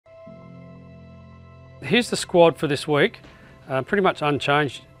Here's the squad for this week, pretty much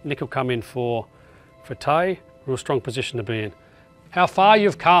unchanged. Nick will come in for Tay, real strong position to be in. How far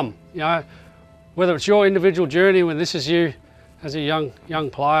you've come, you know, whether it's your individual journey, when this is you as a young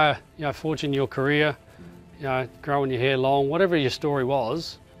player, you know, forging your career, you know, growing your hair long, whatever your story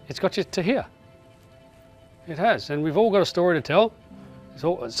was, it's got you to here. It has, and we've all got a story to tell.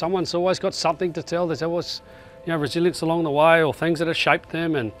 Someone's always got something to tell. There's always, you know, resilience along the way, or things that have shaped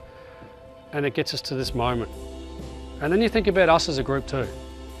them, and it gets us to this moment. And then you think about us as a group too.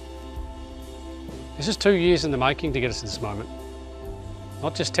 This is 2 years in the making to get us to this moment.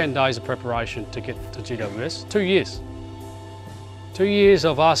 Not just 10 days of preparation to get to GWS, 2 years. 2 years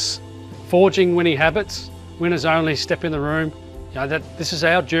of us forging winning habits, winners only, step in the room. You know, this is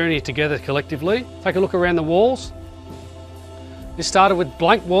our journey together collectively. Take a look around the walls. This started with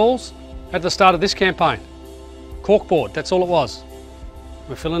blank walls at the start of this campaign. Corkboard, that's all it was.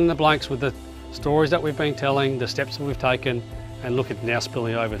 We're filling in the blanks with the stories that we've been telling, the steps that we've taken, and look at now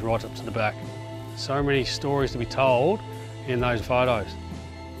spilling over right up to the back. So many stories to be told in those photos.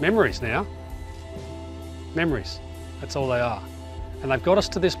 Memories now. Memories, that's all they are. And they've got us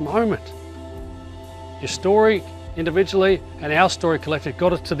to this moment. Your story individually and our story collectively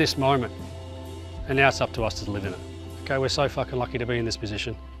got us to this moment. And now it's up to us to live in it. Okay, we're so fucking lucky to be in this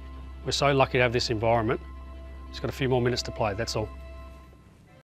position. We're so lucky to have this environment. Just got a few more minutes to play, that's all.